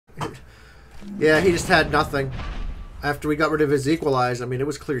Yeah, he just had nothing. After we got rid of his equalize, I mean, it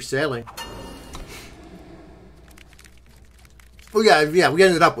was clear sailing. Oh yeah, we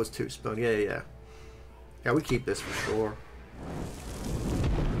ended up with 2 spoon. Yeah. Yeah, we keep this for sure.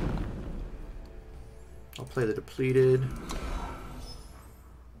 I'll play the depleted.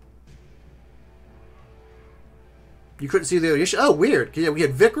 You couldn't see the Yisha. Oh, weird. Yeah, we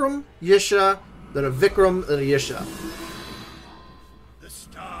had Vikrum, Yisha, then a Vikrum, and a Yisha. The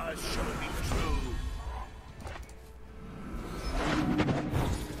stars show me true.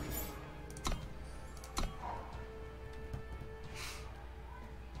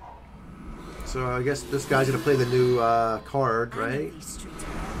 So I guess this guy's gonna play the new card, right?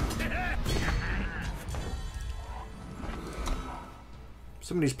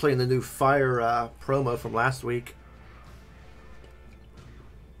 Somebody's playing the new fire promo from last week.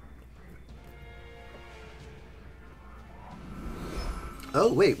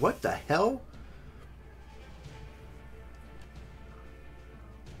 Oh wait, what the hell?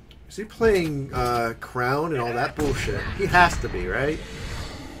 Is he playing Crown and all that bullshit? He has to be, right?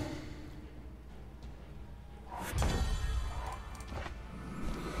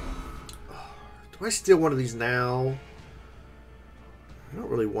 Do I steal one of these now? I don't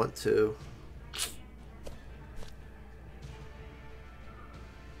really want to.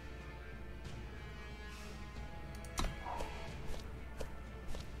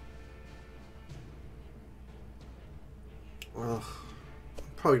 Well, I'm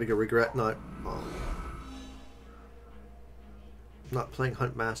probably gonna regret not playing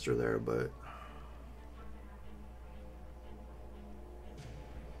Huntmaster there, but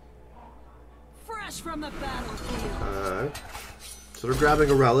fresh from the battlefield. So they're grabbing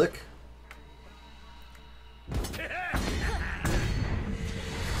a relic.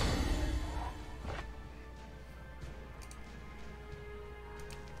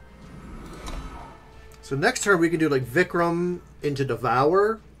 So next turn we can do like Vikrum into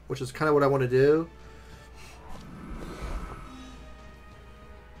Devour, which is kind of what I want to do.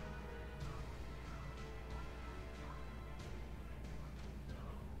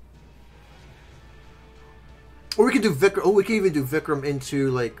 Or we could do Vikrum. Oh, we could even do Vikrum into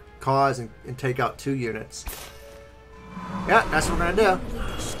like Cause and take out 2 units. Yeah, that's what we're gonna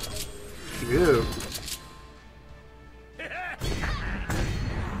do. Ew.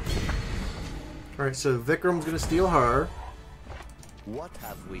 All right, so Vikrum's gonna steal her. What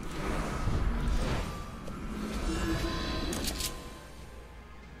have we?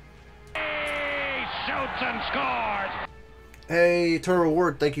 Hey, shoots and scores. Hey, Eternal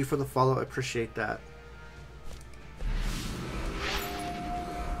Reward, thank you for the follow. I appreciate that.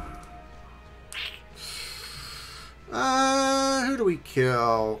 Who do we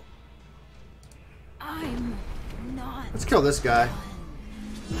kill? I'm not. Let's kill this guy.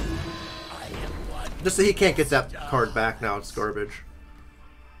 Just so he can't get that card back now. It's garbage.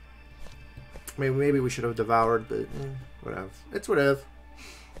 Maybe we should have devoured, but whatever. It's whatever.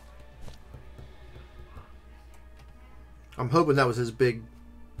 I'm hoping that was his big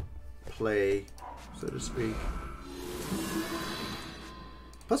play, so to speak.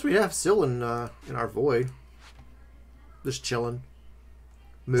 Plus, we have Syl in our void. Just chilling.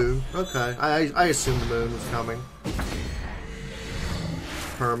 Moon. Okay. I assumed the moon was coming.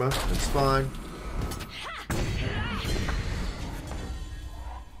 Perma. It's fine.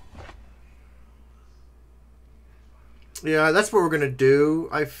 Yeah, that's what we're gonna do.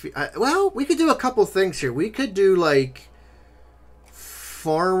 Well, we could do a couple things here. We could do like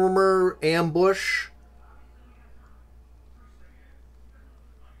farmer ambush.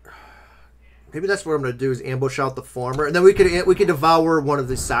 Maybe that's what I'm gonna do is ambush out the farmer, and then we could devour one of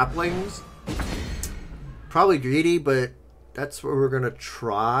the saplings. Probably greedy, but that's what we're gonna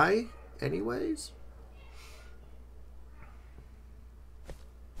try, anyways.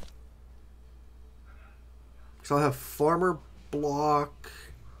 So I'll have farmer block.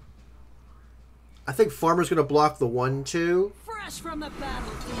 I think farmer's gonna block the 1/2. Fresh from the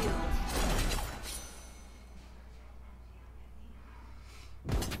battlefield.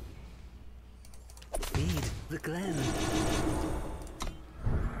 Feed the glen.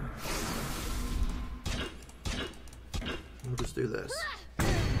 We'll just do this.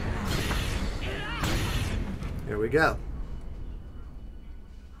 Here we go.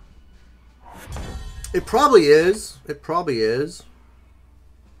 It probably is. It probably is.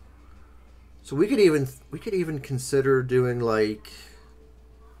 So we could even consider doing like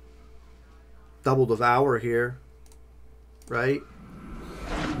double devour here, right?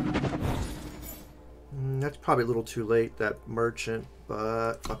 That's probably a little too late, that merchant,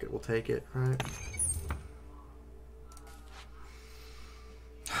 but fuck it, we'll take it, right?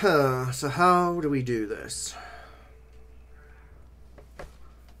 So how do we do this?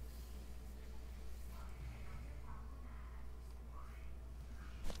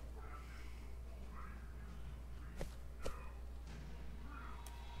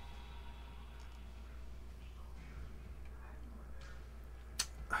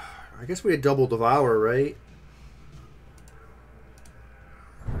 I guess we had double Devour, right?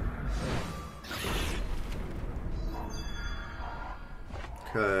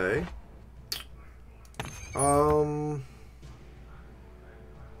 Okay.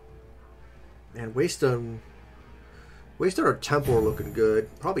 And Waystone or Temple are looking good.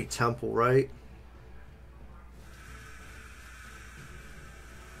 Probably Temple, right?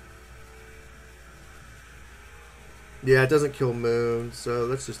 Yeah, it doesn't kill Moon, so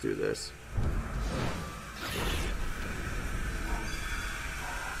let's just do this.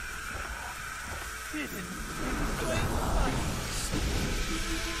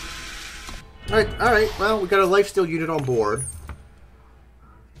 Alright, well, we got a lifesteal unit on board.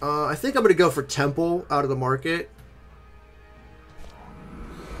 I think I'm going to go for Temple out of the market.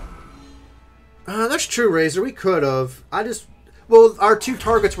 That's true, Razor. We could have. Well, our two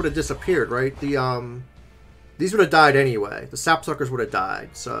targets would have disappeared, right? These would have died anyway. The sapsuckers would have died,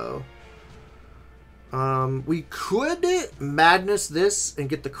 so... we could Madness this and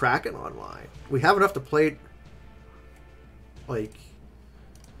get the Kraken online. We have enough to play... Like...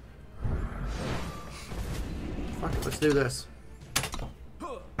 Fuck it, let's do this.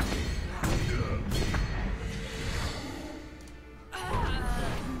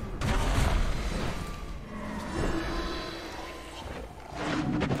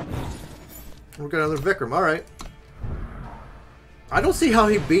 We've got another Vikrum, alright. I don't see how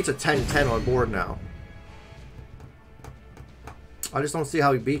he beats a 10-10 on board now. I just don't see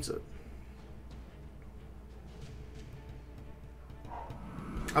how he beats it.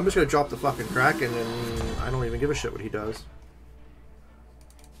 I'm just gonna drop the fucking Kraken and I don't even give a shit what he does.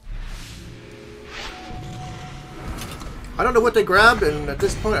 I don't know what they grabbed, and at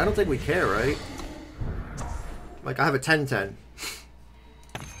this point I don't think we care, right? Like, I have a 10-10.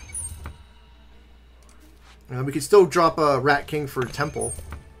 We could still drop a Rat King for Temple,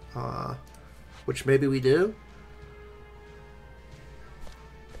 which maybe we do.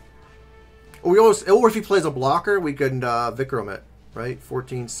 Or if he plays a blocker, we can Vikrum it, right?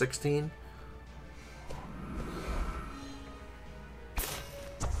 14, 16.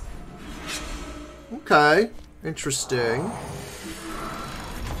 Okay, interesting.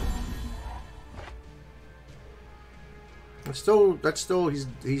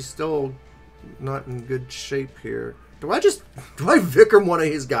 He's still not in good shape here. Do I Vikrum one of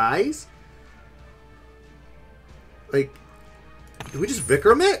his guys? Like, do we just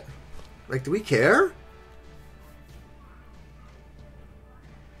Vikrum it? Like, do we care?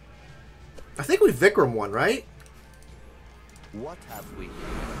 I think we Vikrum one, right? What have we?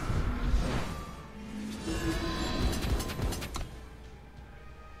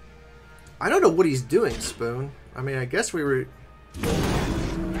 I don't know what he's doing, Spoon. I mean, I guess we were...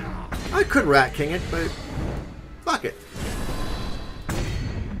 I could Rat King it, but fuck it.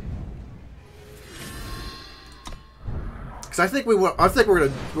 Because I think we're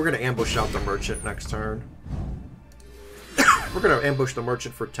gonna ambush out the merchant next turn. We're gonna ambush the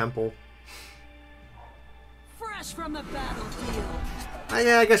merchant for Temple. Fresh from the battlefield.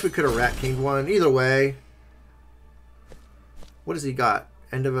 Yeah, I guess we could have Rat Kinged one. Either way. What does he got?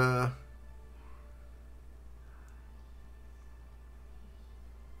 End of a...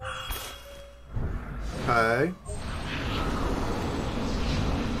 Okay.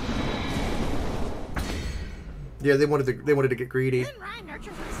 Yeah, they wanted to get greedy.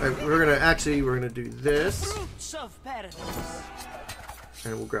 Right, we're gonna do this.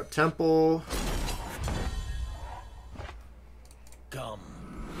 And we'll grab Temple. Come.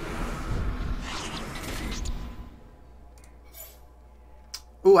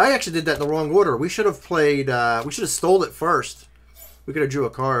 Ooh, I actually did that in the wrong order. We should have played. We should have stole it first. We could have drew a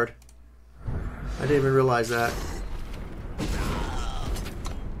card. I didn't even realize that.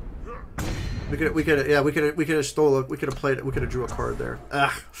 We could have stole it. We could have played it. We could have drew a card there.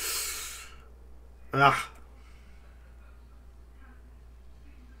 Ugh. Ugh.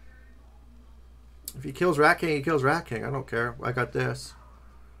 If he kills Rat King, he kills Rat King. I don't care. I got this.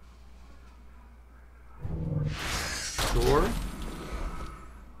 Sure.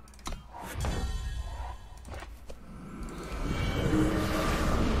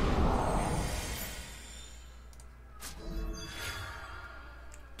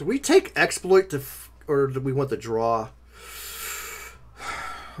 Do we take Exploit or do we want the draw?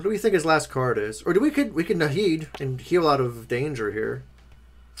 What do we think his last card is? Or do we can Nahid and heal out of danger here?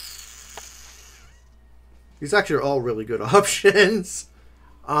 These actually are all really good options.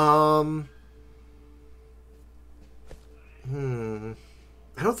 I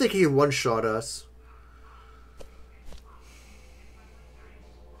don't think he can one-shot us.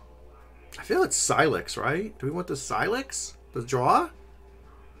 I feel it's Cylix, right? Do we want the Cylix? The draw?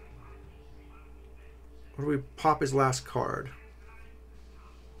 Or do we pop his last card?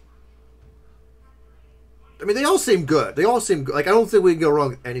 I mean, they all seem good. They all seem good. Like, I don't think we can go wrong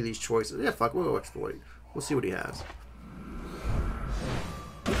with any of these choices. Yeah, fuck, we'll exploit. We'll see what he has.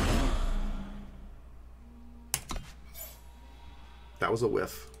 That was a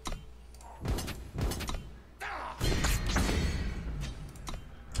whiff.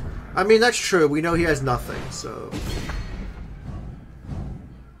 I mean, that's true. We know he has nothing, so...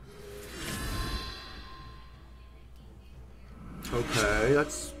 Okay,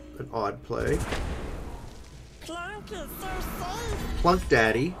 that's an odd play. Clunk is so safe. Plunk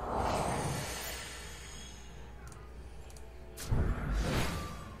Daddy.